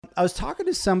I was talking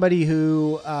to somebody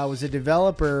who was a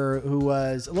developer who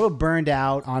was a little burned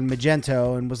out on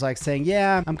Magento and was like saying,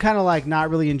 yeah, I'm kind of like not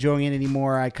really enjoying it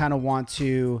anymore. I kind of want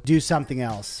to do something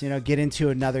else, get into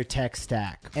another tech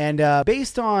stack. And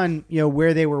based on,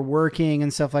 where they were working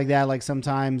and stuff like that, like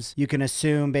sometimes you can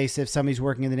assume based if somebody's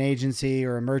working in an agency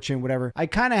or a merchant, whatever, I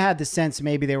kind of had the sense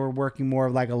maybe they were working more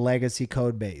of like a legacy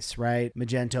code base, right?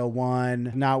 Magento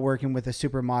 1, not working with a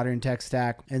super modern tech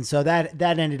stack. And so that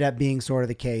ended up being sort of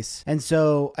the case. And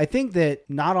so I think that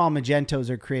not all Magentos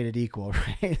are created equal,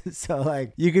 right? So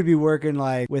like you could be working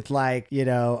with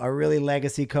a really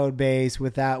legacy code base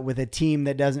with a team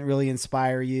that doesn't really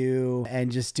inspire you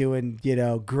and just doing,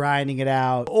 grinding it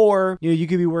out. Or, you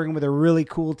could be working with a really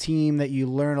cool team that you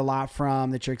learn a lot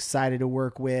from, that you're excited to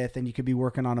work with. And you could be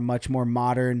working on a much more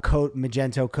modern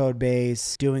Magento code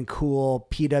base, doing cool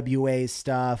PWA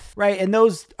stuff, right? And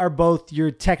those are both,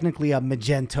 you're technically a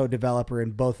Magento developer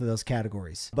in both of those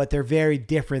categories, but they're very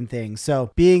different things.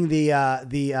 So being the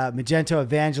Magento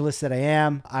evangelist that I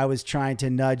am, I was trying to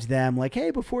nudge them like,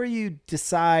 hey, before you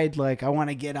decide, like, I want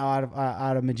to get out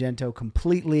of Magento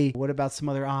completely, what about some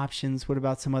other options? What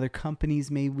about some other companies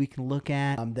maybe we can look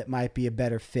at that might be a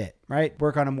better fit, right?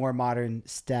 Work on a more modern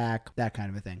stack, that kind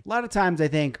of a thing. A lot of times I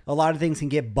think a lot of things can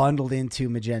get bundled into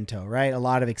Magento, right? A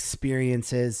lot of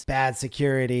experiences, bad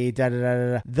security,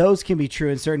 those can be true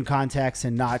in certain contexts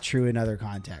and not true in other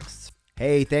contexts.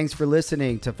 Hey, thanks for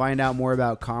listening. To find out more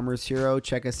about Commerce Hero,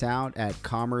 check us out at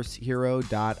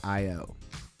commercehero.io.